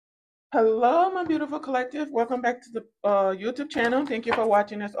Hello, my beautiful collective. Welcome back to the YouTube channel. Thank you for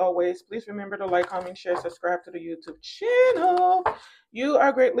watching as always. Please remember to like, comment, share, subscribe to the YouTube channel. You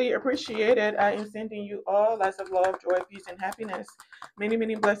are greatly appreciated. I am sending you all lots of love, joy, peace, and happiness. Many,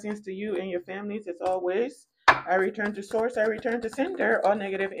 many blessings to you and your families as always. I return to source. I return to sender. All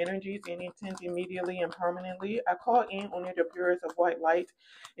negative energies and intent immediately and permanently. I call in only the purest of white light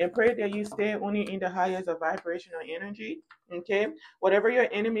and pray that you stay only in the highest of vibrational energy. Okay, whatever your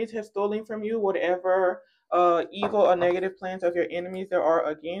enemies have stolen from you, whatever evil or negative plans of your enemies that are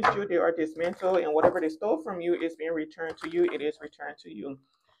against you, they are dismantled, and whatever they stole from you is being returned to you. It is returned to you.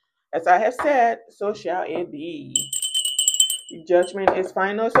 As I have said, so shall it be. Judgment is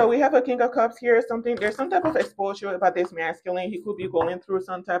final. So we have a King of Cups here. Something there's some type of exposure about this masculine. He could be going through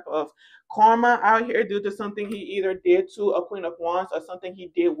some type of karma out here due to something he either did to a Queen of Wands or something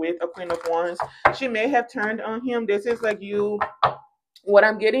he did with a Queen of Wands. She may have turned on him. This is like you, what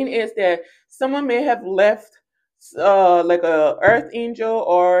I'm getting is that someone may have left like a earth angel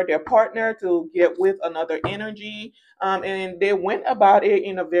or their partner to get with another energy, and they went about it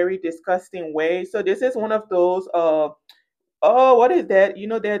in a very disgusting way. So this is one of those oh, what is that? You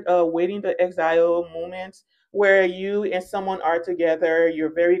know that waiting the exile moments where you and someone are together,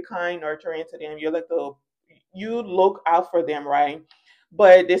 you're very kind, nurturing to them, you're like the you look out for them, right?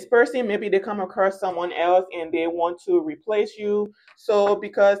 But this person, maybe they come across someone else and they want to replace you. So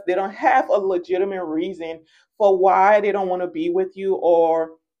because they don't have a legitimate reason for why they don't want to be with you,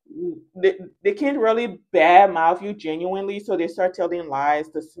 or they can't really bad mouth you genuinely, so they start telling lies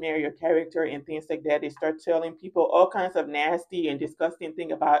to smear your character and things like that. They start telling people all kinds of nasty and disgusting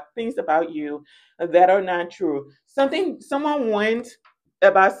things about you that are not true. Someone went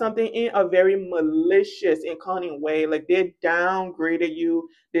about something in a very malicious and cunning way. Like they downgraded you,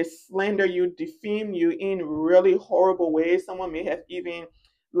 they slander you, defame you in really horrible ways. Someone may have even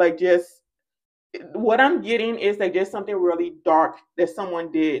like just what I'm getting is like just something really dark that someone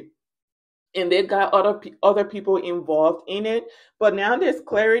did, and they got other people involved in it. But now there's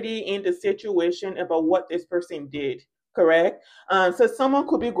clarity in the situation about what this person did. Correct. So someone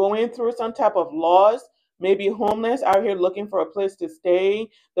could be going through some type of loss, maybe homeless out here looking for a place to stay.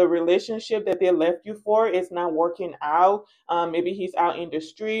 The relationship that they left you for is not working out. Maybe he's out in the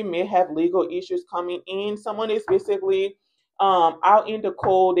street, may have legal issues coming in. Someone is basically out in the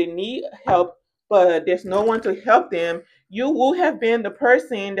cold. They need help, but there's no one to help them. You will have been the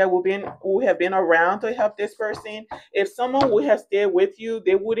person that will have been around to help this person. If someone would have stayed with you,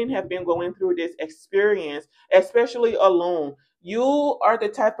 they wouldn't have been going through this experience, especially alone. You are the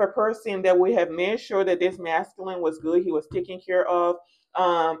type of person that would have made sure that this masculine was good, he was taken care of.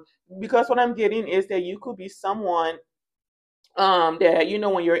 um because what I'm getting is that you could be someone that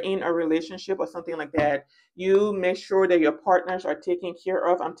when you're in a relationship or something like that, you make sure that your partners are taken care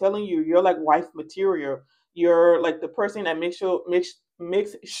of. I'm telling you, you're like wife material. You're like the person that makes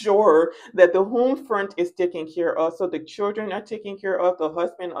sure that the home front is taken care of, so the children are taken care of, the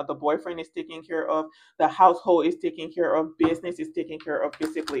husband or the boyfriend is taken care of, the household is taken care of, business is taken care of,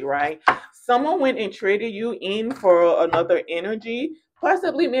 physically, right? Someone went and traded you in for another energy.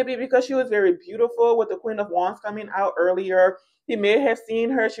 Possibly, maybe because she was very beautiful with the Queen of Wands coming out earlier. He may have seen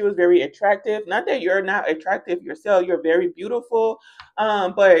her. She was very attractive. Not that you're not attractive yourself. You're very beautiful.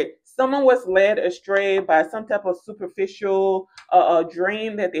 But someone was led astray by some type of superficial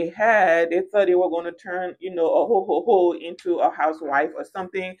dream that they had. They thought they were going to turn, a ho into a housewife or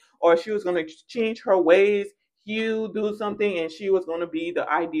something, or she was going to change her ways, do something, and she was going to be the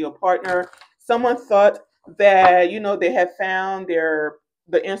ideal partner. Someone thought that they had found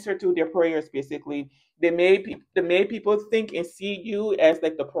the answer to their prayers. Basically, they made people think and see you as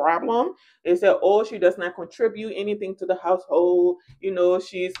like the problem. They said, oh, she does not contribute anything to the household,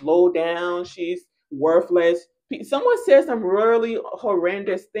 she's low down, she's worthless. Someone said some really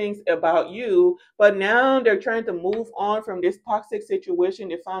horrendous things about you, but now they're trying to move on from this toxic situation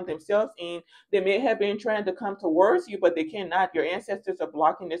they found themselves in. They may have been trying to come towards you, but they cannot. Your ancestors are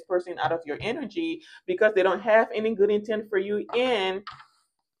blocking this person out of your energy because they don't have any good intent for you. And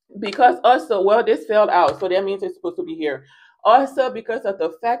because also, well, this failed out, so that means it's supposed to be here. Also, because of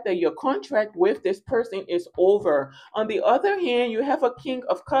the fact that your contract with this person is over. On the other hand, you have a King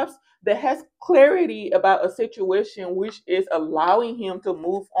of Cups that has clarity about a situation, which is allowing him to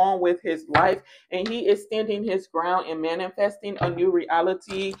move on with his life, and he is standing his ground and manifesting a new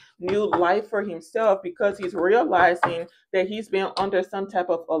reality, new life for himself, because he's realizing that he's been under some type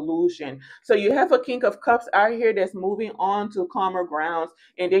of illusion. So you have a King of Cups out here that's moving on to calmer grounds,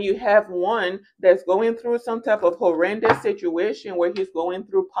 and then you have one that's going through some type of horrendous situation situation where he's going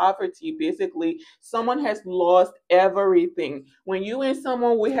through poverty. Basically, someone has lost everything. When you and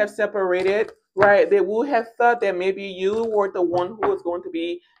someone would have separated, right, they would have thought that maybe you were the one who was going to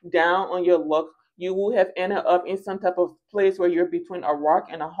be down on your luck. You will have ended up in some type of place where you're between a rock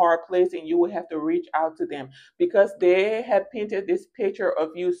and a hard place, and you will have to reach out to them because they have painted this picture of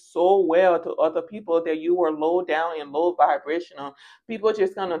you so well to other people that you were low down and low vibrational. People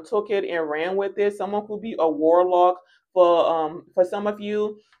just kind of took it and ran with it. Someone could be a warlock for some of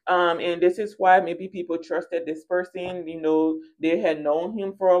you, and this is why maybe people trusted this person. You know, they had known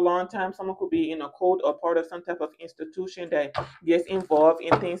him for a long time. Someone could be in a cult or part of some type of institution that gets involved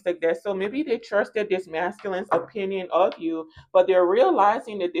in things like that. So maybe they trusted this masculine's opinion of you, but they're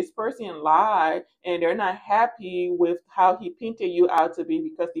realizing that this person lied and they're not happy with how he painted you out to be,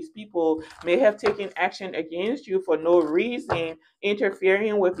 because these people may have taken action against you for no reason,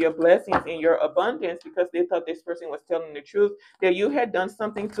 interfering with your blessings and your abundance because they thought this person was telling the truth, that you had done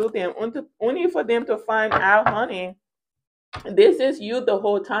something to them, only for them to find out, honey, this is you the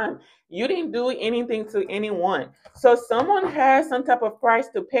whole time. You didn't do anything to anyone. So someone has some type of price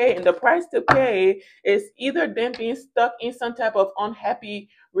to pay, and the price to pay is either them being stuck in some type of unhappy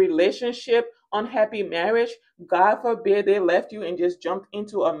relationship, unhappy marriage. God forbid they left you and just jumped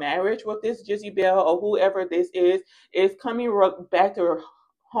into a marriage with this Jezebel or whoever this is coming back to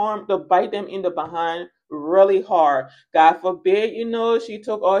harm, to bite them in the behind really hard. God forbid, you know, she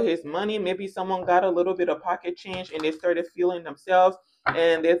took all his money. Maybe someone got a little bit of pocket change and they started feeling themselves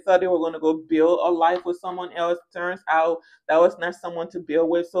and they thought they were going to go build a life with someone else. Turns out that was not someone to build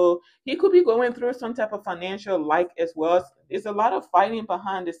with. So he could be going through some type of financial like as well. There's a lot of fighting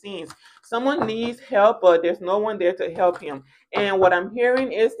behind the scenes. Someone needs help, but there's no one there to help him. And what I'm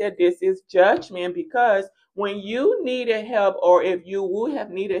hearing is that this is judgment, because when you needed help, or if you would have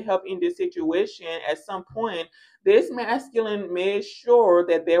needed help in this situation at some point, this masculine made sure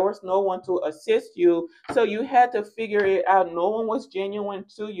that there was no one to assist you. So you had to figure it out. No one was genuine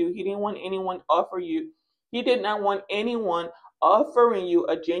to you. He didn't want anyone offer you. He did not want anyone offering you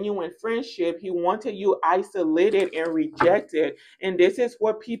a genuine friendship. He wanted you isolated and rejected. And this is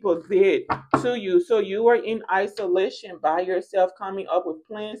what people did to you. So you were in isolation by yourself, coming up with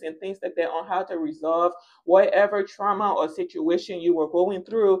plans and things like that on how to resolve whatever trauma or situation you were going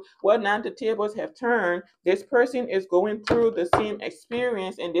through. Well, now the tables have turned. This person is going through the same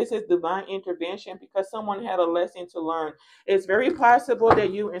experience, and this is divine intervention because someone had a lesson to learn. It's very possible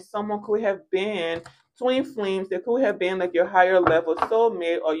that you and someone could have been twin flames. They could have been like your higher level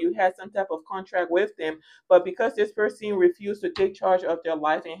soulmate, or you had some type of contract with them. But because this person refused to take charge of their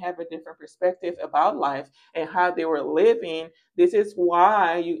life and have a different perspective about life and how they were living, this is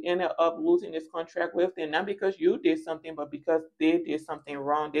why you ended up losing this contract with them. Not because you did something, but because they did something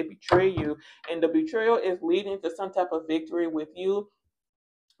wrong. They betrayed you. And the betrayal is leading to some type of victory with you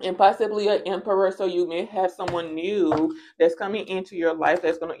and possibly an emperor. So you may have someone new that's coming into your life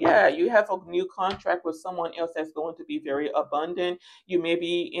that's going to, yeah, you have a new contract with someone else that's going to be very abundant. You may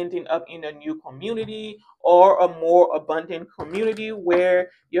be ending up in a new community or a more abundant community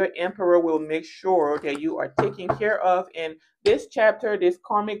where your emperor will make sure that you are taken care of. And this chapter, this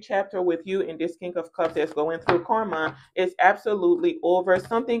karmic chapter with you in this King of Cups that's going through karma, is absolutely over.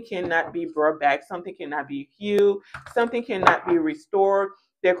 Something cannot be brought back. Something cannot be healed. Something cannot be restored.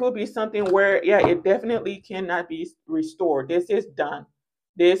 There could be something where, yeah, it definitely cannot be restored. This is done.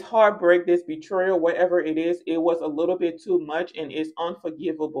 This heartbreak, this betrayal, whatever it is, it was a little bit too much and it's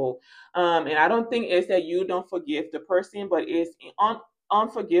unforgivable. And I don't think it's that you don't forgive the person, but it's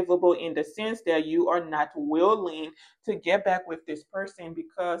unforgivable in the sense that you are not willing to get back with this person,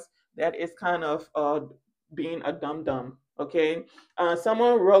 because that is kind of being a dum dum. Okay,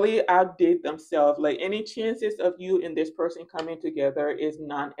 someone really outdid themselves. Like any chances of you and this person coming together is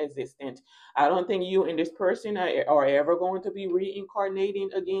non-existent. I don't think you and this person are ever going to be reincarnating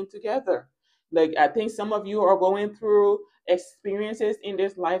again together. Like I think some of you are going through experiences in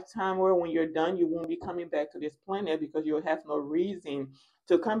this lifetime where when you're done, you won't be coming back to this planet because you'll have no reason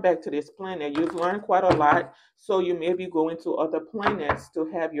to come back to this planet. You've learned quite a lot, so you may be going to other planets to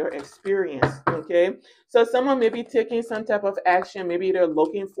have your experience. Okay, so someone may be taking some type of action. Maybe they're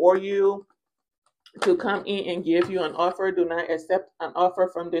looking for you to come in and give you an offer. Do not accept an offer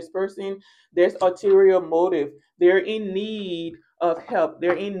from this person. There's ulterior motive. They're in need of help.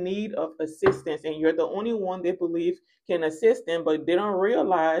 They're in need of assistance, and you're the only one they believe can assist them, but they don't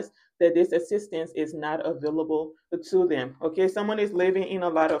realize that this assistance is not available to them. Okay, someone is living in a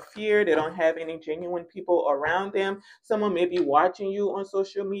lot of fear. They don't have any genuine people around them. Someone may be watching you on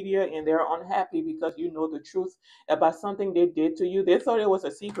social media and they're unhappy because you know the truth about something they did to you. They thought it was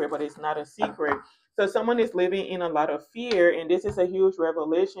a secret, but it's not a secret. So someone is living in a lot of fear, and this is a huge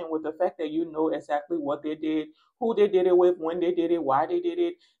revelation with the fact that you know exactly what they did, who they did it with, when they did it, why they did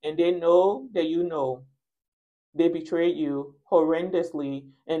it, and they know that you know they betrayed you horrendously,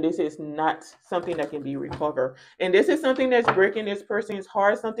 and this is not something that can be recovered. And this is something that's breaking this person's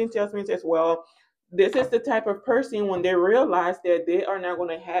heart. Something tells me as well, this is the type of person when they realize that they are not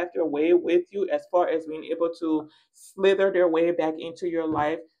going to have their way with you as far as being able to slither their way back into your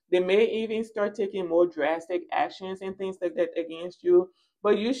life. They may even start taking more drastic actions and things like that against you.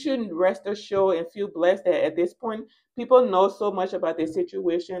 But you shouldn't rest assured and feel blessed that at this point people know so much about the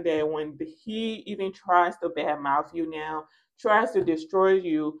situation that when he even tries to badmouth you now, tries to destroy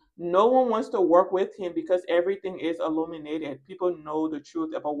you, no one wants to work with him because everything is illuminated. People know the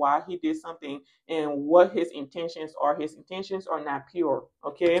truth about why he did something and what his intentions are. His intentions are not pure.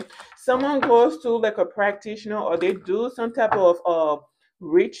 Okay. Someone goes to like a practitioner or they do some type of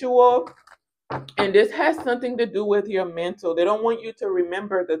ritual, and this has something to do with your mental. They don't want you to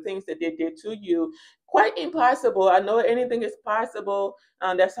remember the things that they did to you. Quite impossible. I know anything is possible.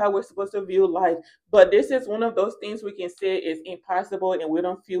 That's how we're supposed to view life. But this is one of those things we can say is impossible, and we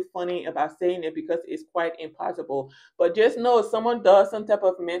don't feel funny about saying it because it's quite impossible. But just know someone does some type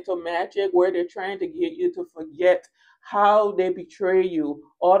of mental magic where they're trying to get you to forget how they betray you,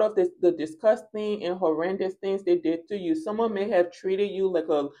 all of this, the disgusting and horrendous things they did to you. Someone may have treated you like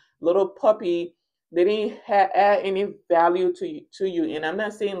a little puppy. They didn't add any value to you. And I'm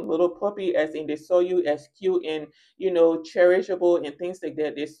not saying little puppy as in they saw you as cute and cherishable and things like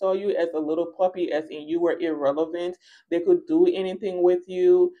that. They saw you as a little puppy as in you were irrelevant. They could do anything with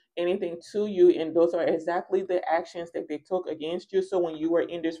you, anything to you, and those are exactly the actions that they took against you. So when you were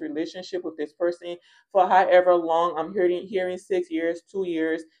in this relationship with this person for however long, I'm hearing 6 years, 2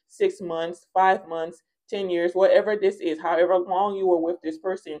 years, 6 months, 5 months, 10 years, whatever this is, however long you were with this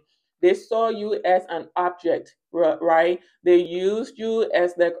person, they saw you as an object, right? They used you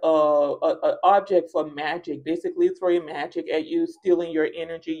as like a object for magic, basically throwing magic at you, stealing your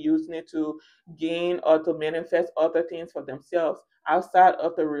energy, using it to gain or to manifest other things for themselves outside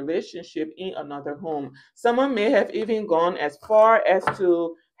of the relationship in another home. Someone may have even gone as far as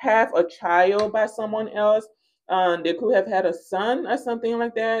to have a child by someone else. They could have had a son or something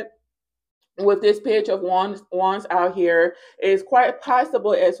like that. With this page of wands out here, it's quite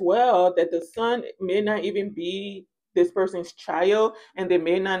possible as well that the son may not even be this person's child, and they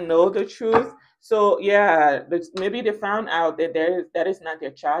may not know the truth. So yeah, maybe they found out that that is not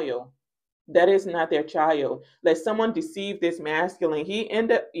their child. That is not their child. Like someone deceived this masculine. He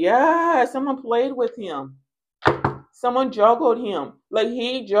ended, yeah, someone played with him. Someone juggled him. Like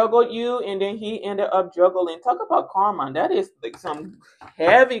he juggled you and then he ended up juggling. Talk about karma. That is like some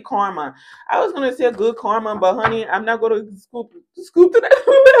heavy karma. I was gonna say good karma, but honey, I'm not gonna scoop to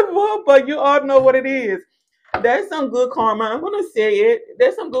that level, but you all know what it is. There's some good karma. I'm gonna say it.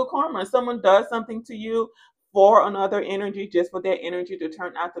 There's some good karma. Someone does something to you for another energy, just for that energy to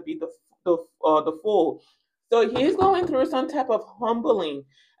turn out to be the fool. So he's going through some type of humbling,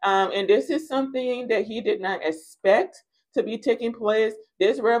 and this is something that he did not expect to be taking place.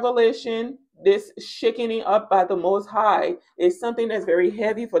 This revelation, this shaking up by the Most High, is something that's very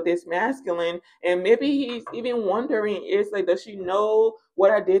heavy for this masculine. And maybe he's even wondering, is like, does she know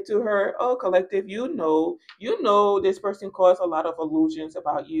what I did to her? Oh, collective, you know this person caused a lot of illusions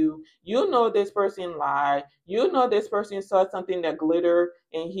about you. You know this person lied. You know this person saw something that glittered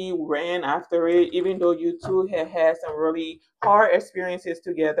and he ran after it, even though you two had had some really hard experiences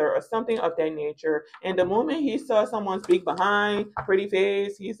together or something of that nature. And the moment he saw someone's big behind, pretty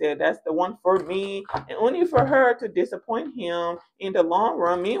face, he said, that's the one for me. And only for her to disappoint him in the long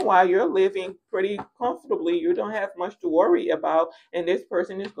run. Meanwhile, you're living pretty comfortably. You don't have much to worry about. And this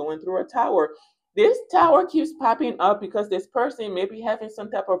person is going through a tower. This tower keeps popping up because this person may be having some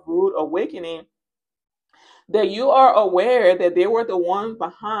type of rude awakening, that you are aware that they were the ones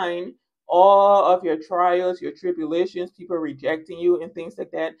behind all of your trials, your tribulations, people rejecting you, and things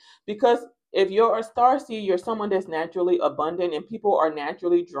like that. Because if you're a star seed, you're someone that's naturally abundant and people are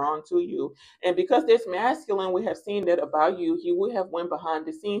naturally drawn to you. And because this masculine, we have seen that about you, he would have went behind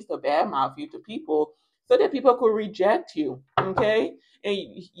the scenes to badmouth you to people so that people could reject you. Okay? And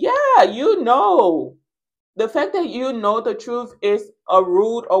yeah, the fact that you know the truth is a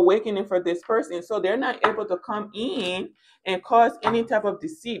rude awakening for this person. So they're not able to come in and cause any type of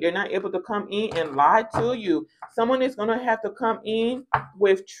deceit. They're not able to come in and lie to you. Someone is going to have to come in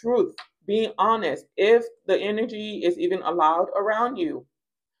with truth, being honest, if the energy is even allowed around you.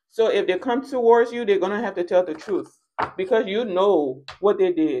 So if they come towards you, they're going to have to tell the truth because you know what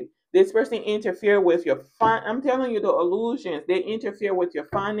they did. This person interfere with your I'm telling you the illusions. They interfere with your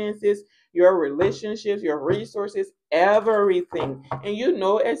finances, your relationships, your resources, everything. And you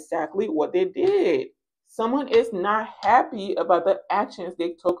know exactly what they did. Someone is not happy about the actions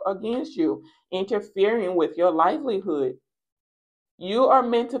they took against you, interfering with your livelihood. You are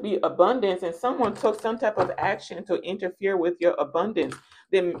meant to be abundance, and someone took some type of action to interfere with your abundance.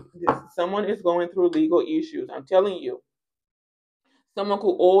 Then someone is going through legal issues. I'm telling you. Someone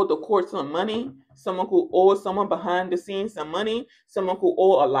who owed the court some money, someone who owed someone behind the scenes some money, someone who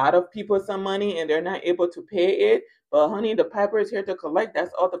owed a lot of people some money and they're not able to pay it. But honey, the piper is here to collect.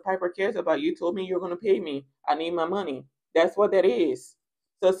 That's all the piper cares about. You told me you're going to pay me. I need my money. That's what that is.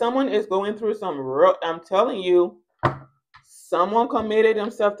 So someone is going through some real, I'm telling you, someone committed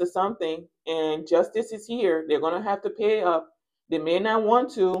themselves to something and justice is here. They're going to have to pay up. They may not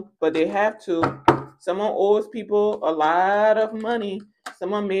want to, but they have to. Someone owes people a lot of money.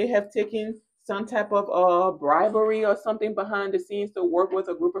 Someone may have taken some type of bribery or something behind the scenes to work with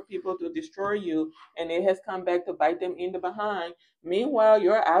a group of people to destroy you, and it has come back to bite them in the behind. Meanwhile,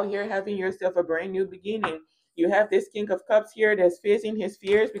 you're out here having yourself a brand new beginning. You have this King of Cups here that's facing his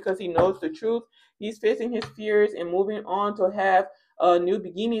fears because he knows the truth. He's facing his fears and moving on to have new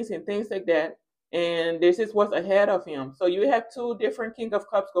beginnings and things like that. And this is what's ahead of him. So you have two different King of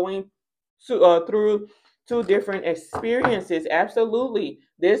Cups going through two different experiences. Absolutely.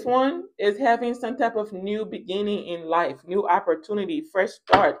 This one is having some type of new beginning in life, new opportunity, fresh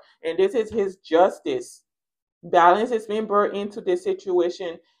start. And this is his justice. Balance is being brought into this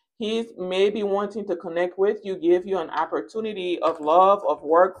situation. He's maybe wanting to connect with you, give you an opportunity of love, of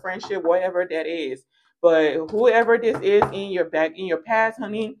work, friendship, whatever that is. But whoever this is in your past,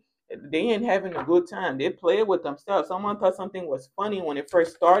 honey, they ain't having a good time. They play with themselves. Someone thought something was funny when it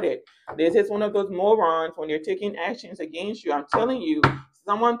first started. This is one of those morons when they're taking actions against you. I'm telling you,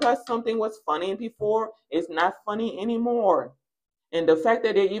 someone thought something was funny before. It's not funny anymore. And the fact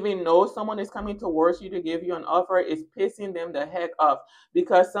that they even know someone is coming towards you to give you an offer is pissing them the heck off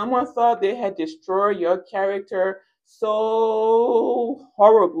because someone thought they had destroyed your character so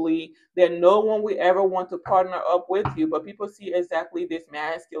horribly that no one will ever want to partner up with you. But people see exactly this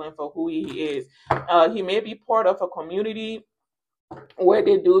masculine for who he is. He may be part of a community where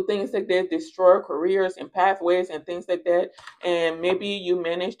they do things like that, destroy careers and pathways and things like that. And maybe you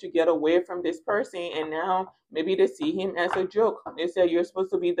manage to get away from this person, and now maybe they see him as a joke. They say you're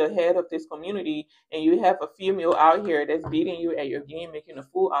supposed to be the head of this community, and you have a female out here that's beating you at your game, making a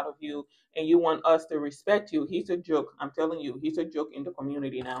fool out of you, and you want us to respect you. He's a joke. I'm telling you, he's a joke in the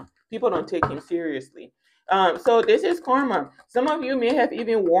community now. People don't take him seriously. So this is karma. Some of you may have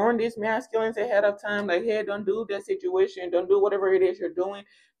even warned these masculines ahead of time, like, hey, don't do that situation, don't do whatever it is you're doing,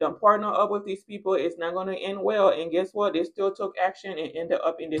 don't partner up with these people. It's not going to end well. And guess what? They still took action and ended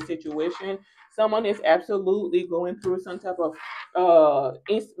up in this situation. Someone is absolutely going through some type of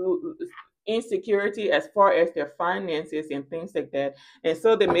insecurity as far as their finances and things like that. And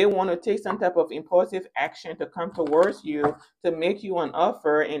so they may want to take some type of impulsive action to come towards you to make you an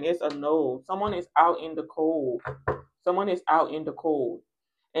offer, and it's a no. Someone is out in the cold. Someone is out in the cold.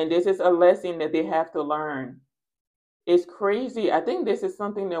 And this is a lesson that they have to learn. It's crazy. I think this is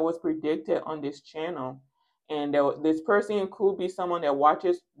something that was predicted on this channel. And this person could be someone that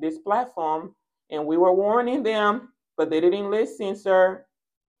watches this platform. And we were warning them, but they didn't listen, sir.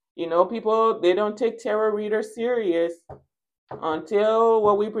 You know, people, they don't take tarot readers serious until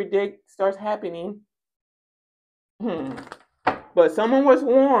what we predict starts happening. But someone was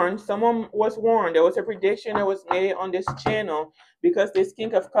warned. Someone was warned. There was a prediction that was made on this channel because this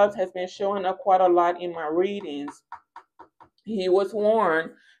King of Cups has been showing up quite a lot in my readings. He was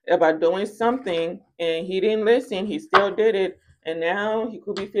warned about doing something and he didn't listen. He still did it. And now he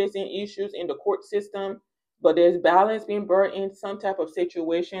could be facing issues in the court system. But there's balance being brought in some type of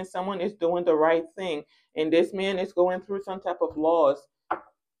situation. Someone is doing the right thing. And this man is going through some type of laws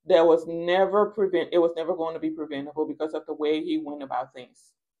that was never it was never going to be preventable because of the way he went about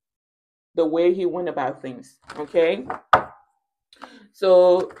things. The way he went about things. Okay?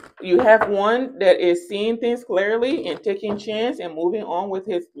 So you have one that is seeing things clearly and taking chance and moving on with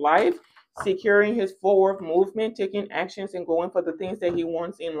his life, securing his forward movement, taking actions and going for the things that he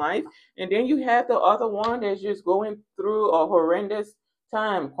wants in life. And then you have the other one that's just going through a horrendous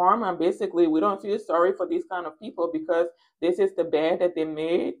time. Karma, basically, we don't feel sorry for these kind of people because this is the bad that they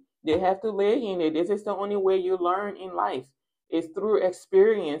made. They have to lay in it. This is the only way you learn in life. It's through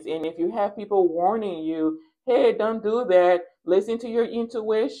experience. And if you have people warning you, hey, don't do that. Listen to your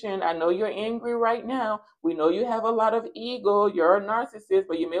intuition. I know you're angry right now. We know you have a lot of ego. You're a narcissist,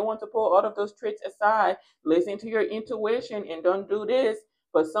 but you may want to pull all of those traits aside. Listen to your intuition and don't do this.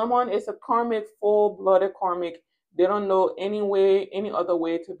 But someone is a karmic, full-blooded karmic They don't know any way, any other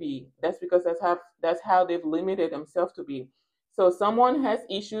way to be. That's because that's how they've limited themselves to be. So someone has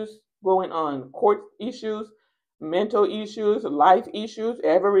issues going on, court issues, mental issues, life issues,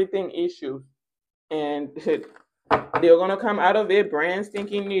 everything issues. And they're gonna come out of it brand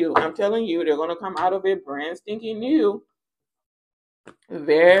stinking new. I'm telling you, they're gonna come out of it brand stinking new,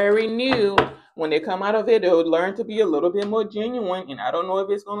 very new. When they come out of it, they'll learn to be a little bit more genuine. And I don't know if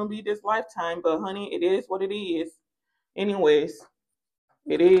it's gonna be this lifetime, but honey, it is what it is. Anyways,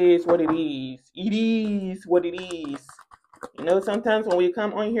 it is what it is. It is what it is. You know, sometimes when we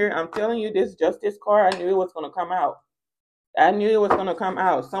come on here, I'm telling you, this justice card, I knew it was gonna come out. I knew it was going to come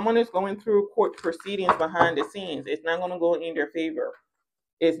out. Someone is going through court proceedings behind the scenes. It's not going to go in their favor.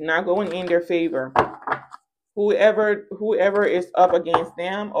 It's not going in their favor. Whoever is up against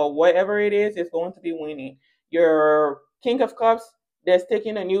them or whatever it is going to be winning. Your King of Cups that's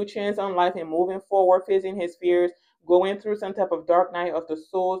taking a new chance on life and moving forward, facing his fears, going through some type of dark night of the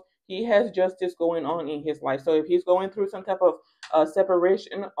soul. He has justice going on in his life. So if he's going through some type of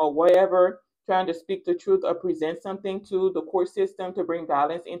separation or whatever, trying to speak the truth or present something to the court system to bring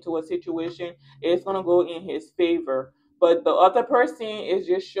balance into a situation, it's going to go in his favor. But the other person is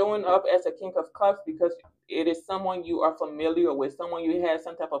just showing up as a King of Cups because it is someone you are familiar with, someone you have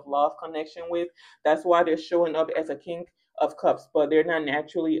some type of love connection with. That's why they're showing up as a King of Cups, but they're not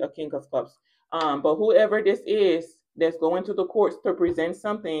naturally a King of Cups. But whoever this is that's going to the courts to present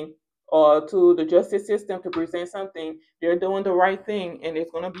something or to the justice system to present something, they're doing the right thing, and it's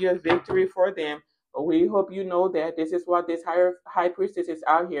going to be a victory for them. We hope you know that this is what this high priestess is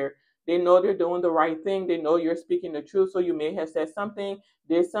out here. They know they're doing the right thing. They know you're speaking the truth. So you may have said something,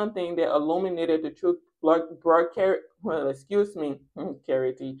 did something that illuminated the truth, brought clarity,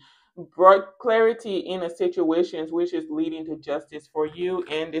 brought clarity in a situation which is leading to justice for you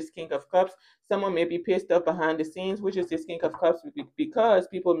and this King of Cups. Someone may be pissed off behind the scenes, which is this King of Cups, because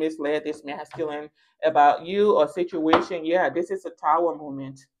people misled this masculine about you or situation. Yeah, this is a tower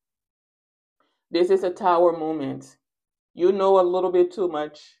moment. This is a tower moment. You know a little bit too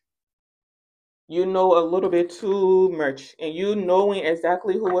much. You know a little bit too much. And you knowing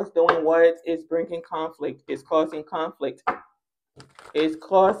exactly who is doing what is bringing conflict, is causing conflict. It's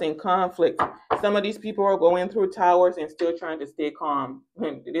causing conflict. Some of these people are going through towers and still trying to stay calm.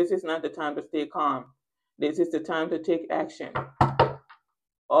 This is not the time to stay calm. This is the time to take action.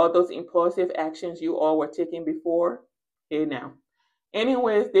 All those impulsive actions you all were taking before, here now.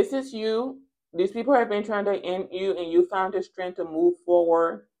 Anyways, this is you. These people have been trying to end you, and you found the strength to move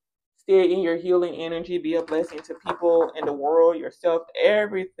forward. Stay in your healing energy. Be a blessing to people in the world, yourself,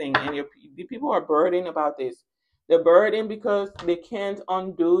 everything. And the people are burdened about this. They're burdened because they can't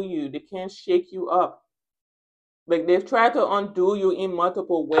undo you. They can't shake you up. Like they've tried to undo you in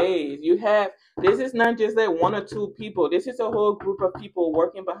multiple ways. This is not just like one or two people. This is a whole group of people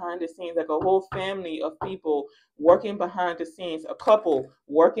working behind the scenes, like a whole family of people working behind the scenes, a couple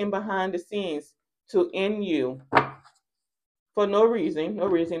working behind the scenes to end you for no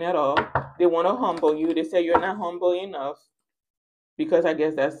reason at all. They want to humble you. They say you're not humble enough because I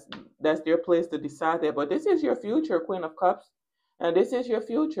guess that's their place to decide that. But this is your future, Queen of Cups, and this is your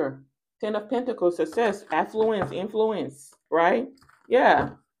future. Ten of Pentacles, success, affluence, influence, right? Yeah,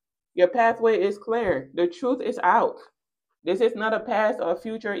 your pathway is clear. The truth is out. This is not a past or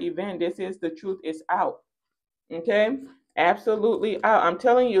future event. This is the truth is out. Okay? Absolutely out. I'm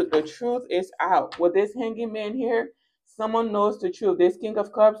telling you, the truth is out. With this hanging man here, someone knows the truth. This King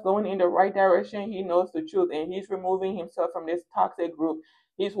of Cups going in the right direction. He knows the truth, and he's removing himself from this toxic group.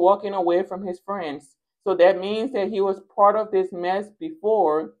 He's walking away from his friends. So that means that he was part of this mess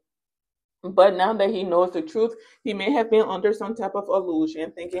before. But now that he knows the truth, he may have been under some type of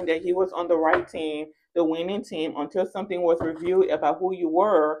illusion, thinking that he was on the right team, the winning team, until something was revealed about who you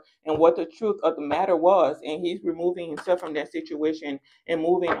were and what the truth of the matter was. And he's removing himself from that situation and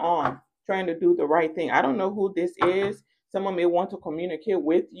moving on, trying to do the right thing. I don't know who this is. Someone may want to communicate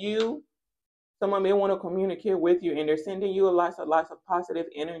with you. Someone may want to communicate with you, and they're sending you lots of positive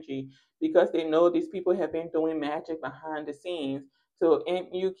energy because they know these people have been doing magic behind the scenes to end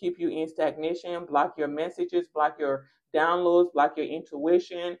you, keep you in stagnation, block your messages, block your downloads, block your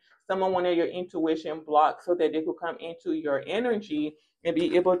intuition. Someone wanted your intuition blocked so that they could come into your energy and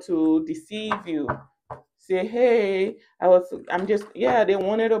be able to deceive you. Say, hey, they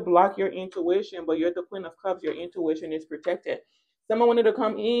wanted to block your intuition, but you're the Queen of Cups. Your intuition is protected. Someone wanted to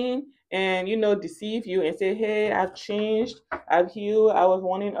come in and, deceive you and say, hey, I've changed, I've healed. I was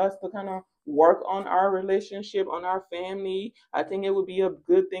wanting us to kind of work on our relationship, on our family. I think it would be a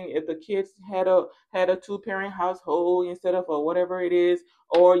good thing if the kids had a two-parent household instead of a whatever it is.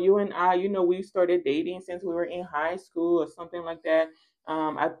 Or you and I, we started dating since we were in high school or something like that.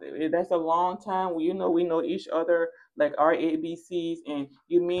 That's a long time. We know each other like our ABCs, and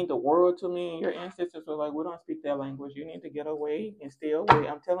you mean the world to me. And your ancestors were like, we don't speak that language. You need to get away and stay away.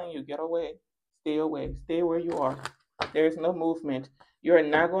 I'm telling you, get away, stay where you are. There is no movement. You're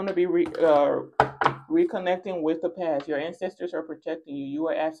not going to be reconnecting with the past. Your ancestors are protecting you. You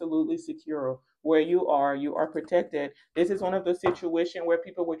are absolutely secure where you are. You are protected. This is one of the situations where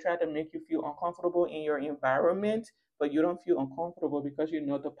people will try to make you feel uncomfortable in your environment, but you don't feel uncomfortable because you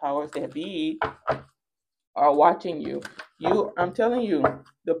know the powers that be are watching you. I'm telling you,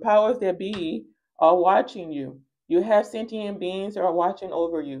 the powers that be are watching you. You have sentient beings that are watching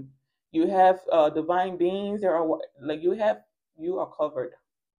over you. You have divine beings that are like you are covered.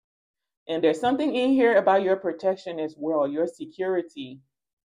 And there's something in here about your protection as well, your security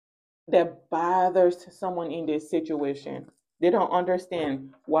that bothers someone in this situation. They don't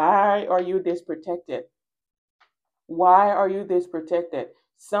understand, why are you this protected? Why are you this protected?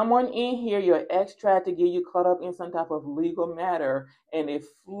 Someone in here, your ex tried to get you caught up in some type of legal matter and it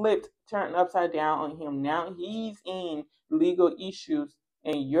flipped, turned upside down on him. Now he's in legal issues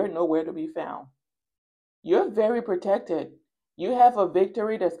and you're nowhere to be found. You're very protected. You have a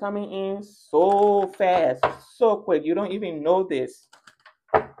victory that's coming in so fast, so quick. You don't even know this.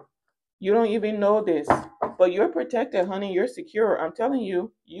 You don't even know this. But you're protected, honey. You're secure. I'm telling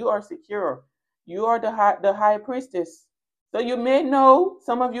you, you are secure. You are the high priestess. So you may know,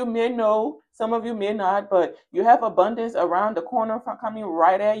 some of you may know, some of you may not, but you have abundance around the corner coming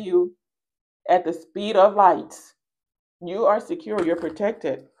right at you at the speed of light. You are secure. You're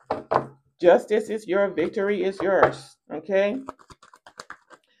protected. Justice is your victory is yours. Okay?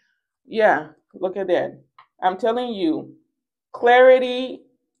 Yeah, look at that. I'm telling you, clarity,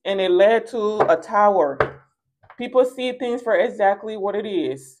 and it led to a tower. People see things for exactly what it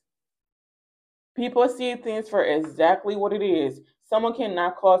is. People see things for exactly what it is. Someone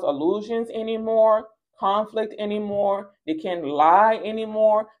cannot cause illusions anymore, conflict anymore. They can't lie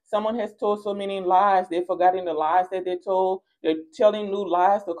anymore. Someone has told so many lies, they've forgotten the lies that they told. They're telling new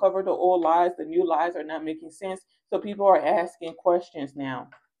lies to cover the old lies. The new lies are not making sense. So people are asking questions now.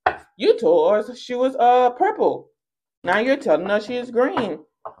 You told us she was purple. Now you're telling us she is green.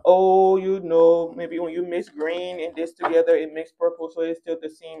 Oh, maybe when you mix green and this together, it makes purple, so it's still the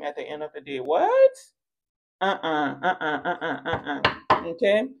same at the end of the day. What?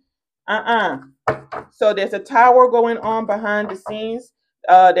 Okay? So there's a tower going on behind the scenes.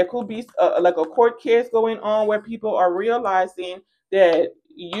 There could be like a court case going on where people are realizing that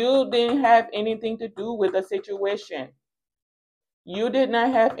you didn't have anything to do with the situation. You did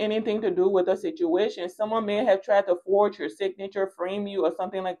not have anything to do with the situation. Someone may have tried to forge your signature, frame you, or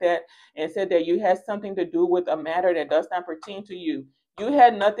something like that, and said that you had something to do with a matter that does not pertain to you. You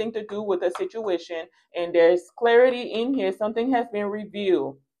had nothing to do with the situation, and there's clarity in here. Something has been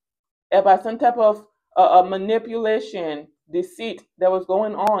revealed about some type of manipulation, deceit that was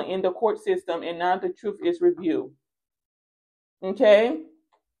going on in the court system, and now the truth is revealed. Okay?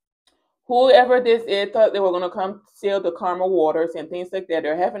 Whoever this is thought they were going to come sail the karma waters and things like that.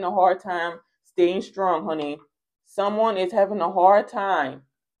 They're having a hard time staying strong, honey. Someone is having a hard time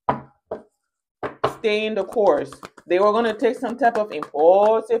staying the course. They were going to take some type of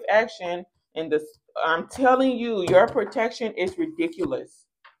impulsive action, and I'm telling you, your protection is ridiculous.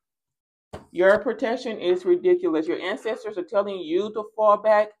 Your protection is ridiculous. Your ancestors are telling you to fall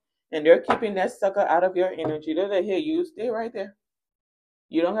back, and they're keeping that sucker out of your energy. They're like, hey, you stay right there.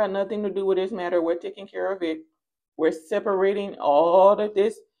 You don't have nothing to do with this matter. We're taking care of it. We're separating all of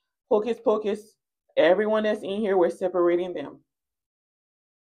this hocus pocus. Everyone that's in here, we're separating them.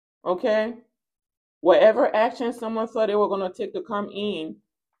 Okay? Whatever action someone thought they were going to take to come in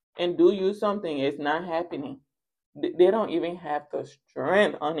and do you something is not happening. They don't even have the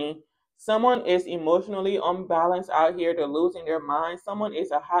strength, honey. Someone is emotionally unbalanced out here. They're losing their mind. Someone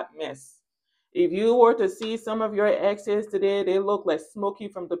is a hot mess. If you were to see some of your exes today, they look like Smokey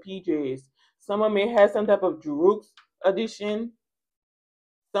from the PJs. Someone may have some type of drugs addiction.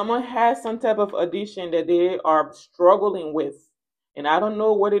 Someone has some type of addiction that they are struggling with. And I don't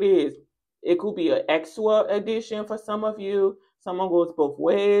know what it is. It could be an sexual addiction for some of you. Someone goes both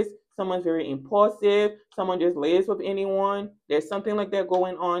ways. Someone's very impulsive. Someone just lays with anyone. There's something like that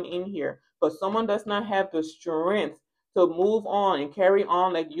going on in here. But someone does not have the strength to move on and carry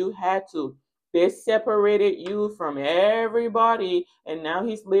on like you had to. They separated you from everybody, and now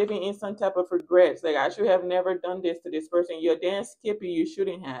he's living in some type of regrets. Like, I should have never done this to this person. You're damn skippy. You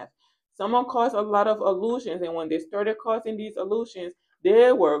shouldn't have. Someone caused a lot of illusions, and when they started causing these illusions,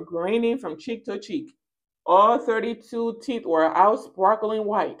 they were grinning from cheek to cheek. All 32 teeth were out sparkling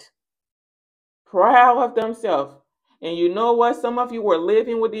white, proud of themselves. And you know what? Some of you were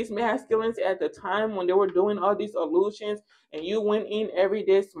living with these masculines at the time when they were doing all these illusions, and you went in every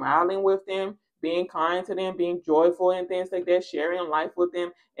day smiling with them, being kind to them, being joyful and things like that, sharing life with them,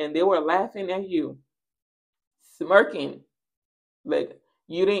 and they were laughing at you, smirking. Like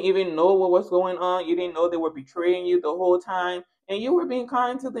you didn't even know what was going on. You didn't know they were betraying you the whole time, and you were being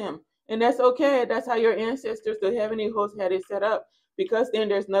kind to them. And that's okay. That's how your ancestors, the heavenly host, had it set up. Because then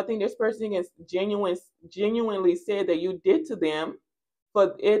there's nothing this person can genuinely say that you did to them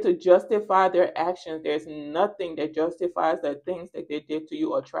for it to justify their actions. There's nothing that justifies the things that they did to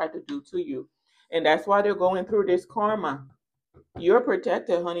you or tried to do to you. And that's why they're going through this karma. You're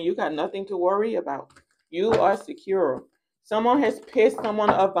protected, honey. You got nothing to worry about. You are secure. Someone has pissed someone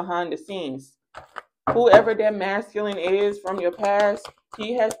off behind the scenes. Whoever that masculine is from your past,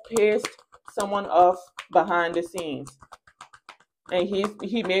 he has pissed someone off behind the scenes. And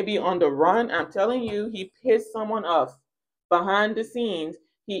he may be on the run. I'm telling you, he pissed someone off behind the scenes.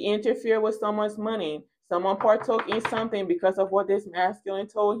 He interfered with someone's money. Someone partook in something because of what this masculine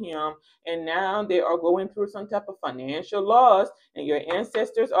told him, and now they are going through some type of financial loss, and your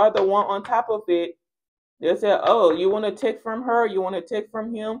ancestors are the one on top of it. They say, "Oh, you want to take from her? You want to take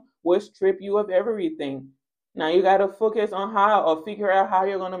from him? We'll strip you of everything." Now you got to focus on how or figure out how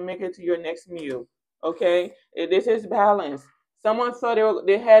you're going to make it to your next meal. Okay? This is balance. Someone thought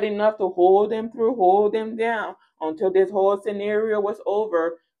they had enough to hold them through, hold them down until this whole scenario was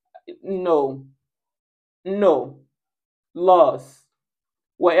over. No, no, loss.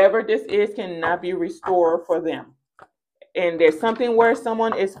 Whatever this is cannot be restored for them. And there's something where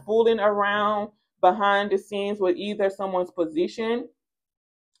someone is fooling around behind the scenes with either someone's position,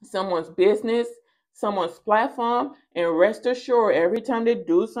 someone's business, someone's platform, and rest assured, every time they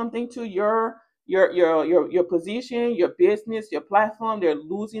do something to your position, your business, your platform, they're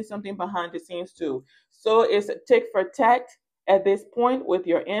losing something behind the scenes too. So it's a tick for tact at this point with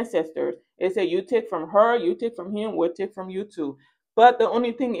your ancestors. It's a you take from her, you take from him, we'll take from you too. But the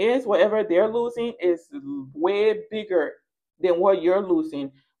only thing is, whatever they're losing is way bigger than what you're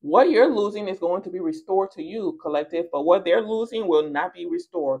losing. What you're losing is going to be restored to you, collective, but what they're losing will not be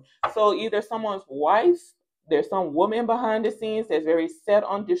restored. So either someone's wife, there's some woman behind the scenes that's very set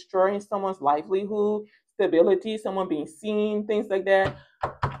on destroying someone's livelihood, stability, someone being seen, things like that.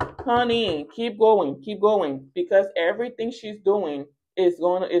 Honey, keep going, because everything she's doing is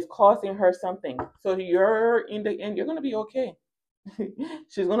costing her something. So you're in the end, you're gonna be okay.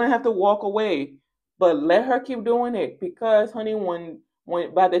 She's gonna have to walk away, but let her keep doing it, because honey, when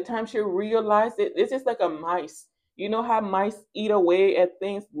by the time she realizes it, this is like a mice. You know how mice eat away at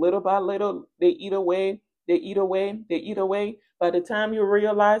things little by little. They eat away, they eat away, they eat away. By the time you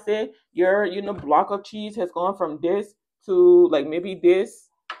realize it, your block of cheese has gone from this to like maybe this.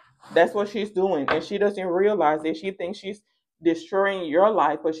 That's what she's doing, and she doesn't realize it. She thinks she's destroying your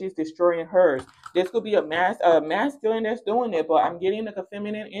life, but she's destroying hers. This could be a masculine that's doing it, but I'm getting like a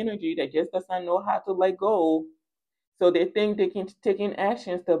feminine energy that just doesn't know how to let go. So they think they can taking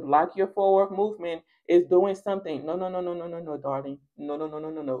actions to block your forward movement is doing something. No, no, no, no, no, no, no, darling. No, no, no,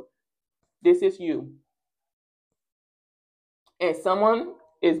 no, no, no. This is you, and someone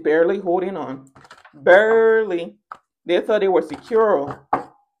is barely holding on, barely. They thought they were secure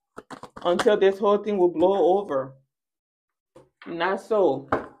until this whole thing will blow over. Not so.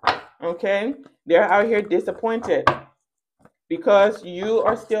 Okay? They're out here disappointed because you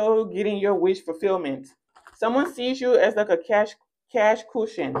are still getting your wish fulfillment. Someone sees you as like a cash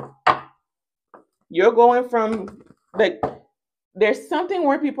cushion. You're going from like there's something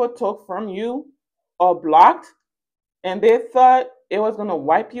where people took from you or blocked, and they thought it was gonna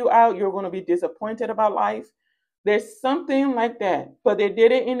wipe you out. You're gonna be disappointed about life. There's something like that, but they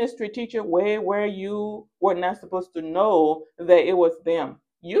did it in a strategic way where you were not supposed to know that it was them.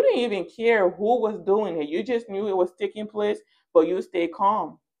 You didn't even care who was doing it. You just knew it was taking place, but you stayed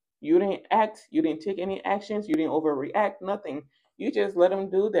calm. You didn't act. You didn't take any actions. You didn't overreact. Nothing. You just let them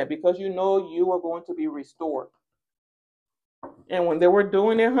do that because you know you were going to be restored. And when they were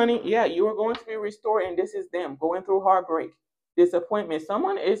doing it, honey, yeah, you were going to be restored. And this is them going through heartbreak, disappointment.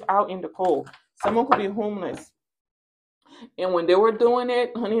 Someone is out in the cold. Someone could be homeless. And when they were doing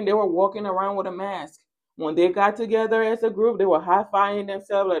it, honey, they were walking around with a mask. When they got together as a group, they were high-fiving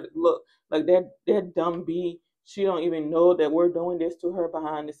themselves like, look, like that dumb bee. She don't even know that we're doing this to her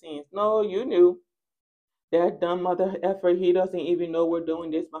behind the scenes. No, you knew. That dumb mother effer, he doesn't even know we're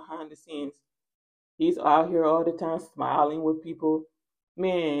doing this behind the scenes. He's out here all the time smiling with people.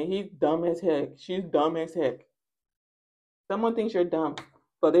 Man, he's dumb as heck. She's dumb as heck. Someone thinks you're dumb,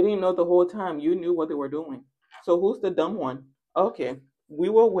 but they didn't know the whole time you knew what they were doing. So who's the dumb one? Okay, we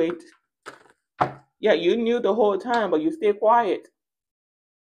will wait. Yeah, you knew the whole time, but you stay quiet.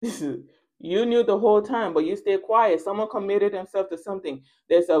 You knew the whole time, but you stayed quiet. Someone committed themselves to something.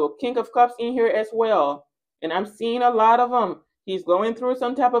 There's a King of Cups in here as well, and I'm seeing a lot of them. He's going through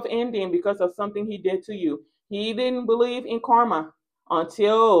some type of ending because of something he did to you. He didn't believe in karma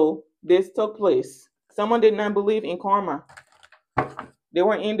until this took place. Someone did not believe in karma. They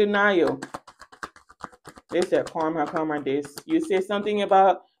were in denial. They said karma, karma this. You say something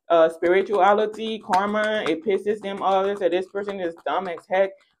about spirituality, karma, it pisses them off. They said this person is dumb as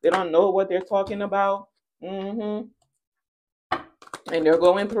heck. They don't know what they're talking about. And they're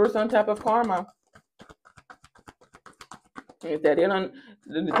going through some type of karma. It's that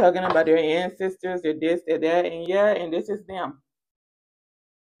they're talking about their ancestors, their this, their that, and yeah, and this is them.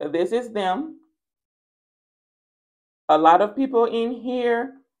 This is them. A lot of people in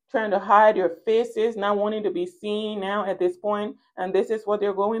here trying to hide their faces, not wanting to be seen now at this point, and this is what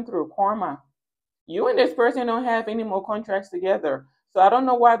they're going through, karma. You and this person don't have any more contracts together. So I don't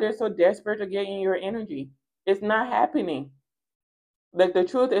know why they're so desperate to get in your energy. It's not happening. Like the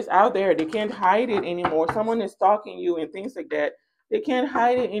truth is out there. They can't hide it anymore. Someone is stalking you and things like that. They can't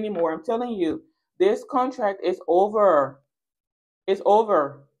hide it anymore. I'm telling you, this contract is over. It's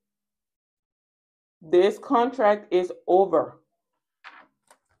over. This contract is over.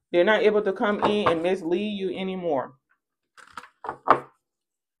 They're not able to come in and mislead you anymore.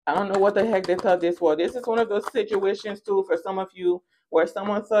 I don't know what the heck they thought this was. This is one of those situations too for some of you where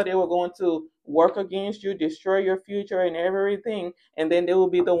someone thought they were going to work against you, destroy your future and everything, and then they will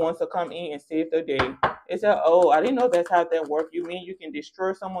be the ones to come in and save the day. It's like, oh, I didn't know that's how that works. You mean you can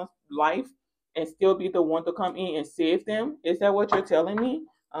destroy someone's life and still be the one to come in and save them? Is that what you're telling me?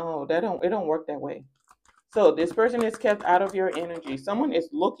 Oh, it don't work that way. So this person is kept out of your energy. Someone is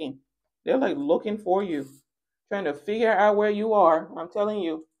looking. They're like looking for you, trying to figure out where you are. I'm telling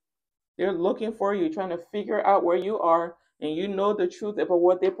you. They're looking for you, trying to figure out where you are, and you know the truth about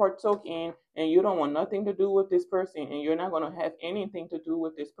what they partook in, and you don't want nothing to do with this person, and you're not going to have anything to do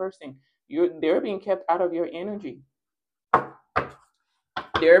with this person. They're being kept out of your energy.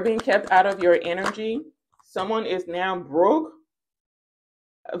 They're being kept out of your energy. Someone is now broke,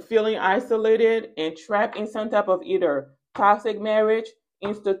 feeling isolated, and trapped in some type of either toxic marriage,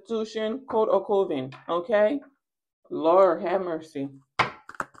 institution, code, or coven. Okay? Lord have mercy.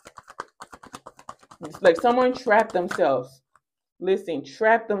 It's like someone trapped themselves. Listen,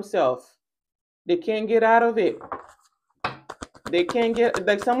 trapped themselves. They can't get out of it. They can't get,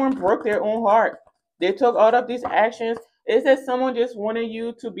 like someone broke their own heart. They took all of these actions. It's that someone just wanted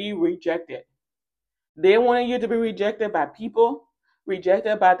you to be rejected. They wanted you to be rejected by people,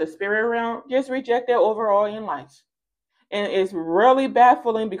 rejected by the spirit realm, just rejected overall in life. And it's really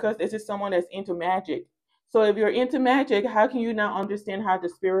baffling because this is someone that's into magic. So if you're into magic, how can you not understand how the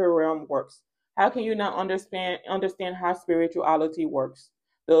spirit realm works? How can you not understand how spirituality works?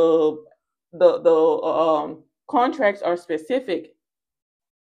 The contracts are specific,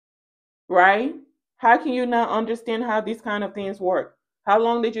 right? How can you not understand how these kind of things work? How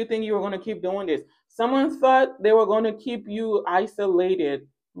long did you think you were going to keep doing this? Someone thought they were going to keep you isolated,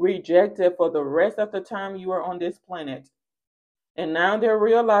 rejected for the rest of the time you were on this planet. And now they're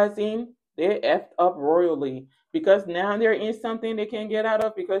realizing they effed up royally because now they're in something they can't get out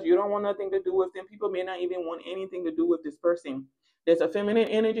of because you don't want nothing to do with them. People may not even want anything to do with this person. There's a feminine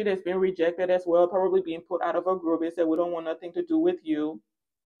energy that's been rejected as well, probably being put out of a group. They said, we don't want nothing to do with you,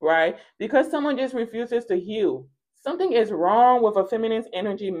 right? Because someone just refuses to heal. Something is wrong with a feminine's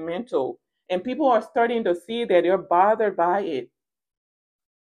energy mental. And people are starting to see that they're bothered by it.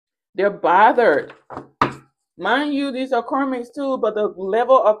 They're bothered. Mind you, these are karmics too, but the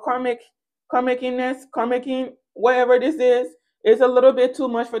level of karmic whatever this is a little bit too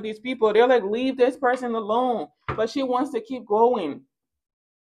much for these people. They're like, leave this person alone. But she wants to keep going.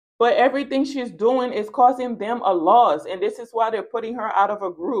 But everything she's doing is causing them a loss. And this is why they're putting her out of a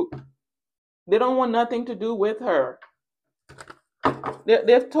group. They don't want nothing to do with her.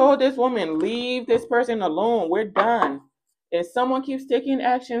 They've told this woman, leave this person alone. We're done. And someone keeps taking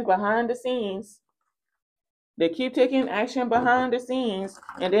actions behind the scenes. They keep taking action behind the scenes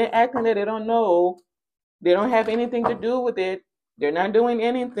and then acting that they don't know. They don't have anything to do with it. They're not doing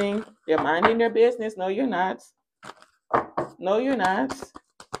anything. They're minding their business. No, you're not. No, you're not.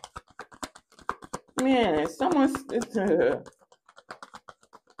 Man, someone's...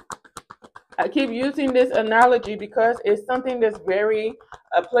 I keep using this analogy because it's something that's very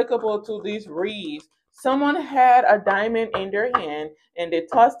applicable to these reads. Someone had a diamond in their hand and they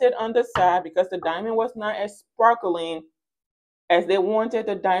tossed it on the side because the diamond was not as sparkling as they wanted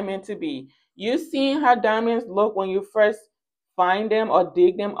the diamond to be. You seen how diamonds look when you first find them or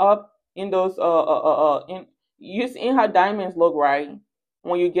dig them up in those in you seen how diamonds look, right?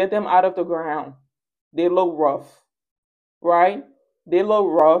 When you get them out of the ground, they look rough, right? They look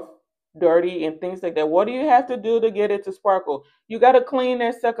rough, dirty, and things like that. What do you have to do to get it to sparkle? You got to clean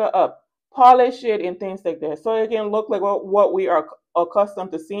that sucker up, polish it, and things like that, so it can look like what we are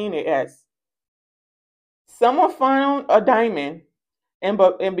accustomed to seeing it as. Someone found a diamond, and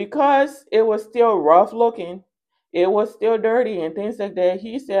because it was still rough looking, it was still dirty and things like that.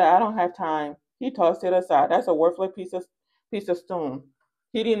 He said, "I don't have time." He tossed it aside. That's a worthless piece of stone.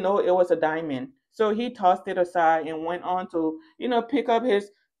 He didn't know it was a diamond, so he tossed it aside and went on to pick up his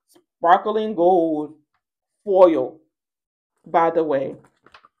sparkling gold foil. By the way,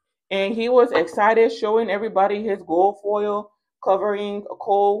 and he was excited, showing everybody his gold foil covering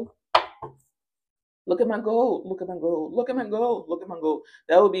coal. Look at my gold. Look at my gold. Look at my gold. Look at my gold.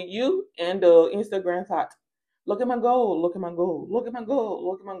 That would be you and the Instagram thought. Look at my gold. Look at my gold. Look at my gold.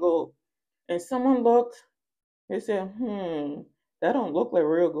 Look at my gold. And someone looked. They said, that don't look like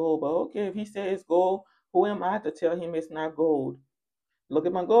real gold. But okay, if he said it's gold, who am I to tell him it's not gold? Look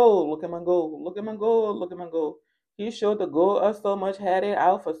at my gold. Look at my gold. Look at my gold. Look at my gold. He showed the gold us so much, had it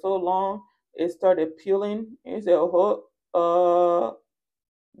out for so long, it started peeling. He said, oh,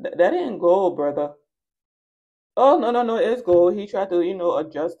 that ain't gold, brother. Oh, no, no, no, it's gold. He tried to,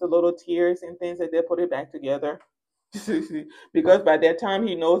 adjust the little tears and things like that, put it back together. Because by that time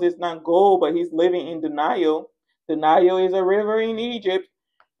he knows it's not gold, but he's living in denial. Denial is a river in Egypt,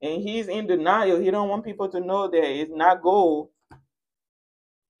 and he's in denial. He don't want people to know that it's not gold.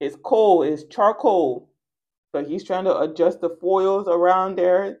 It's coal, it's charcoal. But he's trying to adjust the foils around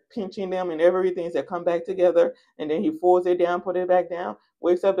there, pinching them and everything that come back together. And then he folds it down, put it back down,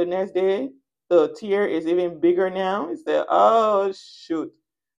 wakes up the next day. The tear is even bigger now. He said, oh, shoot.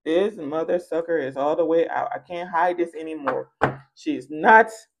 This mother sucker is all the way out. I can't hide this anymore. She's not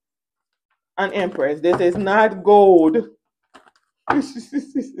an empress. This is not gold.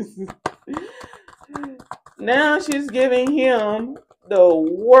 Now she's giving him the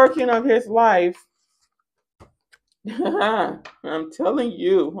working of his life. I'm telling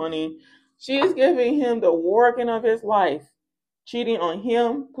you, honey, she is giving him the working of his life, cheating on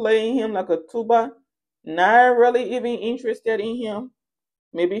him, playing him like a tuba, not really even interested in him.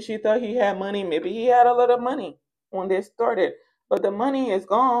 Maybe she thought he had money. Maybe he had a lot of money when they started. But the money is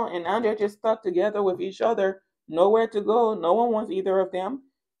gone, and now they're just stuck together with each other, nowhere to go. No one wants either of them.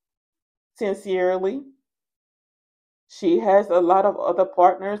 Sincerely, she has a lot of other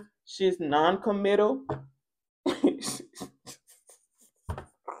partners. She's non committal.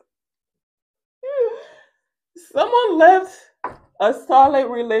 Someone left a solid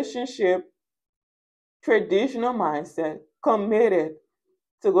relationship, traditional mindset, committed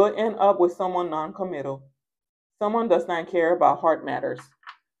to go end up with someone non-committal. Someone does not care about heart matters.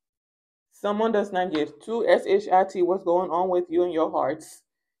 Someone does not give two shit what's going on with you and your hearts.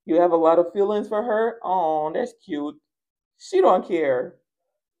 You have a lot of feelings for her. Oh, that's cute. She don't care.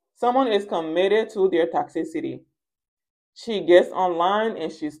 Someone is committed to their toxicity. She gets online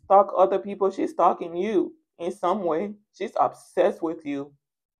and she stalks other people. She's stalking you in some way. She's obsessed with you.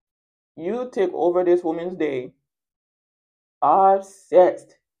 You take over this woman's day.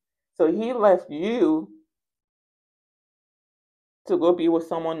 Obsessed. So he left you to go be with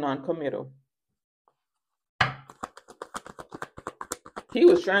someone non-committal. He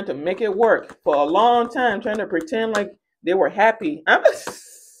was trying to make it work for a long time, trying to pretend like they were happy.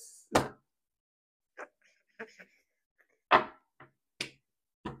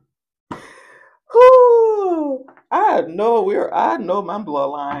 I know my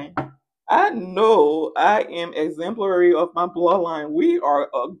bloodline. I know I am exemplary of my bloodline. We are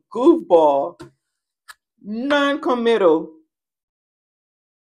a goofball. Non-committal.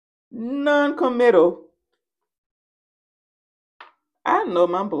 Non-committal. I know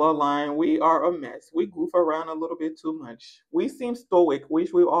my bloodline. We are a mess. We goof around a little bit too much. We seem stoic,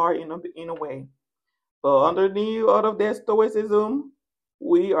 which we are in a way. But underneath all of that stoicism,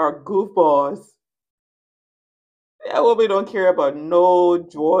 we are goofballs. That woman don't care about no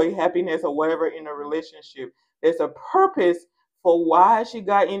joy, happiness, or whatever in a relationship. There's a purpose for why she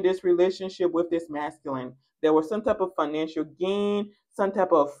got in this relationship with this masculine. There was some type of financial gain, some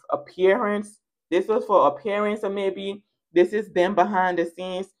type of appearance. This was for appearance, or maybe this is them behind the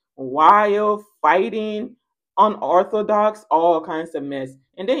scenes, wild, fighting, unorthodox, all kinds of mess.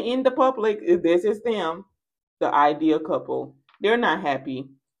 And then in the public, this is them, the ideal couple. They're not happy.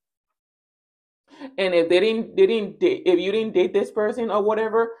 And if they didn't date, if you didn't date this person or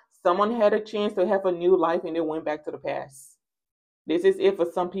whatever, someone had a chance to have a new life and they went back to the past. This is it for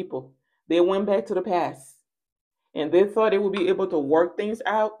some people. They went back to the past and they thought they would be able to work things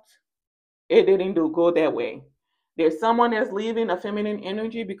out. It didn't go that way. There's someone that's leaving a feminine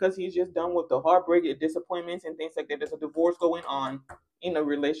energy because he's just done with the heartbreak, the disappointments, and things like that. There's a divorce going on in a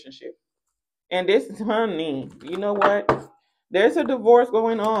relationship. And this, honey, you know what? There's a divorce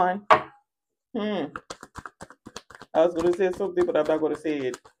going on. Hmm. I was going to say something, but I'm not going to say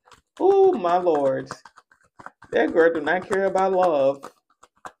it. Oh, my Lord. That girl do not care about love.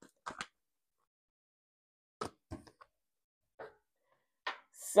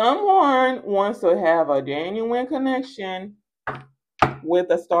 Someone wants to have a genuine connection with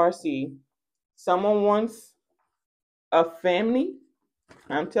a star seed. Someone wants a family.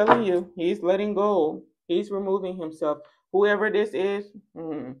 I'm telling you, he's letting go. He's removing himself. Whoever this is,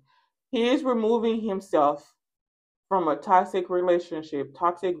 he is removing himself from a toxic relationship,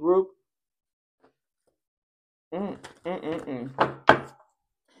 toxic group. Mm, mm, mm, mm.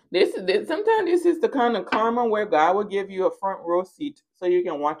 This sometimes this is the kind of karma where God will give you a front row seat so you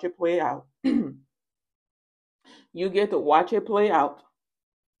can watch it play out. You get to watch it play out,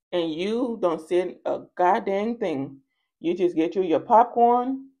 and you don't say a goddamn thing. You just get you your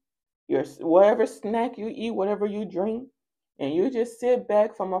popcorn, your whatever snack you eat, whatever you drink, and you just sit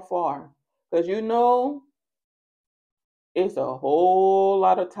back from afar because you know it's a whole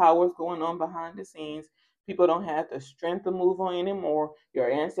lot of towers going on behind the scenes. People don't have the strength to move on anymore.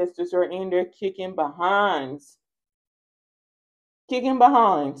 Your ancestors are in there kicking behinds,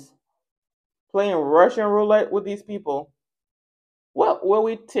 playing Russian roulette with these people. What will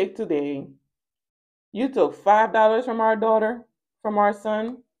we take today? You took $5 from our daughter, from our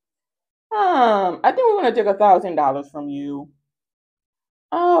son. I think we're gonna take $1,000 from you.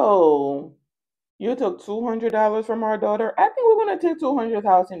 Oh, you took $200 from our daughter. I think we're gonna take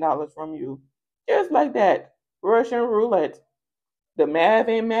 $200,000 from you. Just like that. Russian roulette. The math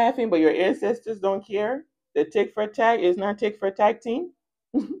ain't mathing, but your ancestors don't care. The tick for tack is not tick for tack team.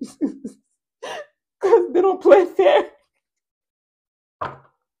 Because they don't play fair.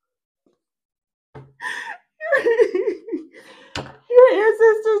 Your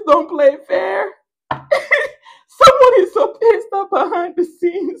ancestors don't play fair. Someone is so pissed off behind the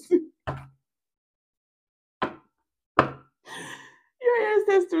scenes. Your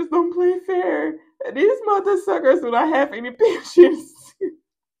ancestors don't play fair. These mother suckers do not have any patience.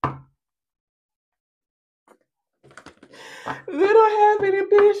 They don't have any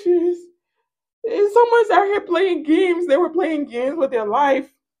patience. Someone's out here playing games. They were playing games with their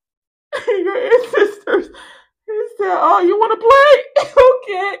life. Your ancestors. He said, "Oh, you want to play?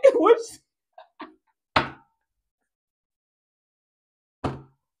 Okay. What's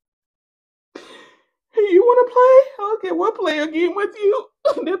you want to play? Okay, we'll play a game with you."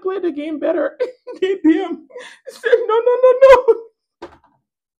 They played the game better than them. Said, "No, no, no, no.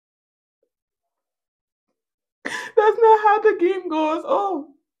 That's not how the game goes."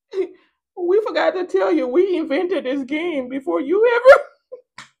 Oh, we forgot to tell you, we invented this game before you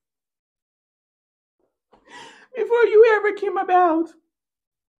ever came about.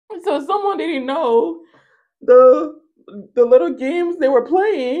 So someone didn't know the the little games they were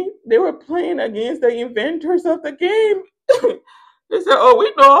playing. They were playing against the inventors of the game. They said, "Oh,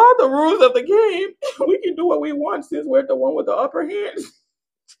 we know all the rules of the game. We can do what we want since we're the one with the upper hand.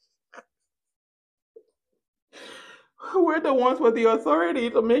 We're the ones with the authority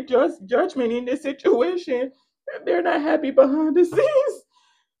to make just judgment in this situation." They're not happy behind the scenes.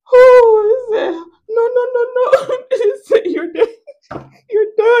 Oh, he said, "No, no, no, no." He said, "You're done.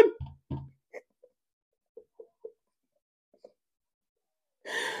 You're done.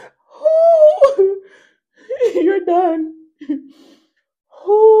 Oh, you're done."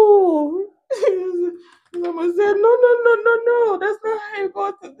 Oh, someone said, "No, no, no, no, no. That's not how you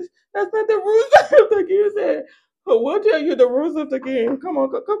go. That's not the rules of the game." He said, "Oh, we'll tell you the rules of the game. Come on,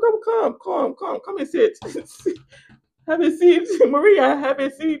 come and sit. Have a seat, Maria. Have a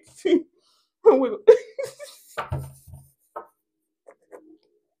seat." Oh,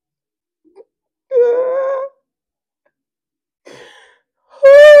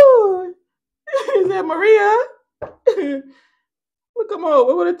 he said, "Maria, well, come on.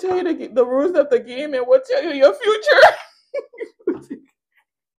 We're going to tell you the rules of the game, and we'll tell you your future."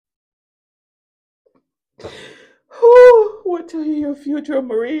 We'll tell you your future,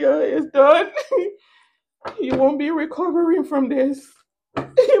 Maria, is done. You won't be recovering from this.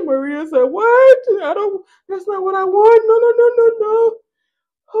 And Maria said, "What? I don't, that's not what I want. No, no, no, no, no."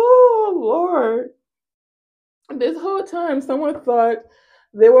 Oh, Lord. This whole time, someone thought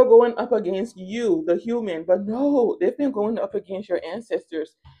They were going up against you, the human, but no, they've been going up against your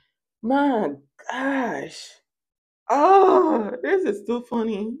ancestors. My gosh. Oh, this is too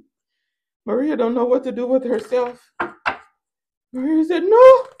funny. Maria don't know what to do with herself. Maria said,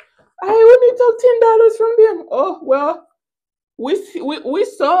 "No, I only took $10 from them." Oh well, we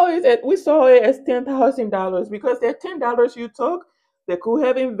saw it as $10,000 because that $10 you took, they could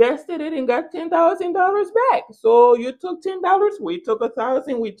have invested it and got $10,000 back. So you took $10, we took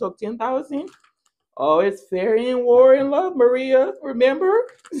 1,000, we took 10,000. Oh, it's fair in war and love, Maria. Remember,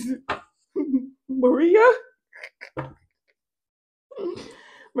 Maria.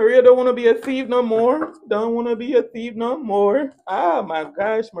 Maria don't want to be a thief no more. Don't want to be a thief no more. Ah, my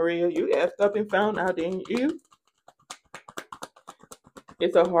gosh, Maria, you effed up and found out, didn't you?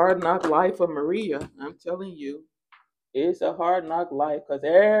 It's a hard knock life for Maria. I'm telling you. It's a hard knock life because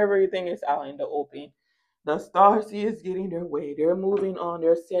everything is out in the open. The stars is getting their way. They're moving on.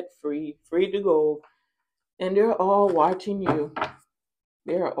 They're set free, free to go. And they're all watching you.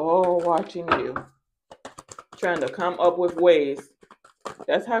 They're all watching you. Trying to come up with ways.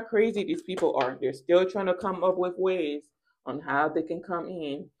 That's how crazy these people are. They're still trying to come up with ways on how they can come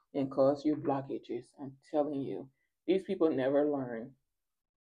in and cause you blockages. I'm telling you. These people never learn.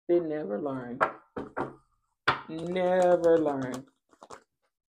 They never learn. Never learn.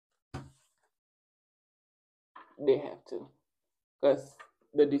 They have to. Because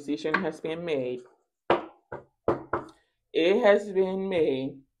the decision has been made. It has been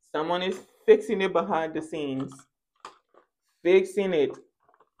made. Someone is fixing it behind the scenes. Fixing it.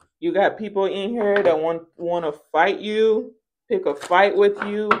 You got people in here that want to fight you, pick a fight with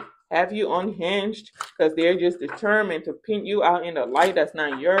you, have you unhinged because they're just determined to pin you out in the light that's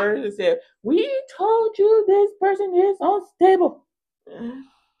not yours. They say, "We told you this person is unstable.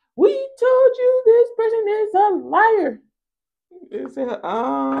 We told you this person is a liar." They say,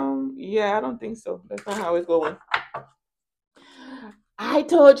 yeah, I don't think so. That's not how it's going. "I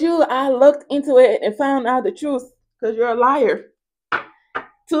told you, I looked into it and found out the truth because you're a liar.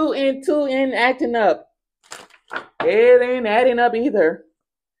 Two and two ain't acting up. It ain't adding up either.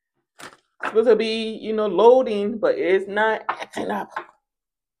 It's supposed to be, loading, but it's not acting up.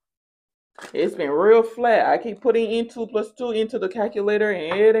 It's been real flat. I keep putting in 2 plus 2 into the calculator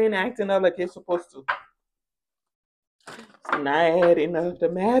and it ain't acting up like it's supposed to. It's not adding up. The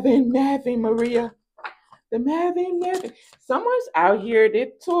math ain't mathing, Maria. The math ain't mathing. Someone's out here,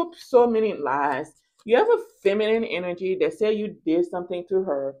 they told so many lies. You have a feminine energy that said you did something to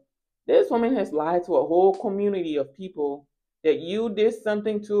her. This woman has lied to a whole community of people that you did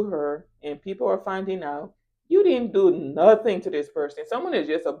something to her, and people are finding out you didn't do nothing to this person. Someone is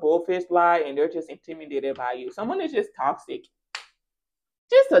just a bullfish lie, and they're just intimidated by you. Someone is just toxic.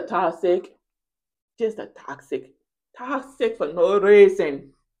 Just a toxic. Just a toxic. Toxic for no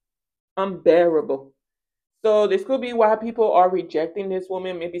reason. Unbearable. So this could be why people are rejecting this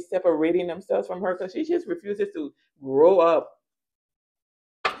woman, maybe separating themselves from her, because she just refuses to grow up.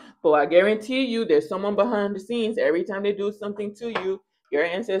 But I guarantee you there's someone behind the scenes. Every time they do something to you, your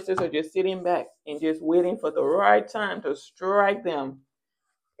ancestors are just sitting back and just waiting for the right time to strike them.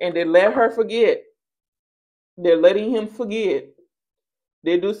 And they let her forget. They're letting him forget.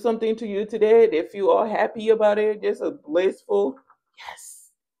 They do something to you today, they feel all happy about it, just a blissful,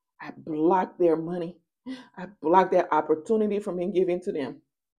 yes, I blocked their money. I blocked that opportunity from being given to them.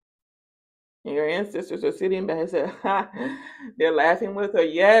 And your ancestors are sitting back and say, ha, they're laughing with her.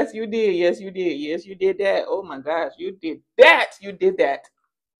 Yes, you did. Yes, you did. Yes, you did that. Oh my gosh, you did that. You did that.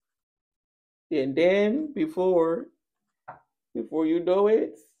 And then before you know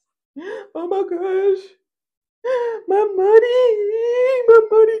it, oh my gosh, my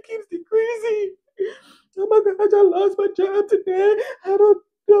money keeps decreasing. Oh my gosh, I lost my job today. I don't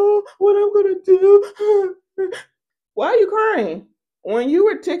know what I'm gonna do. Why are you crying? When you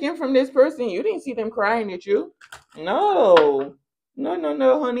were taken from this person, you didn't see them crying at you. No.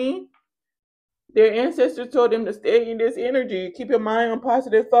 No, honey. Their ancestors told them to stay in this energy. Keep your mind on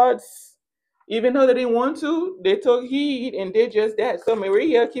positive thoughts. Even though they didn't want to, they took heed and did just that. So,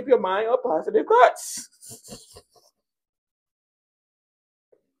 Maria, keep your mind on positive thoughts.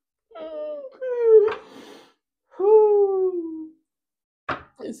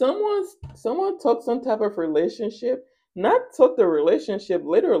 Someone took some type of relationship, not took the relationship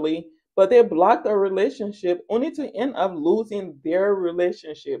literally, but they blocked a relationship only to end up losing their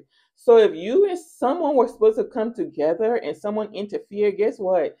relationship. So if you and someone were supposed to come together and someone interfered, guess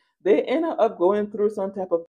what? They end up going through some type of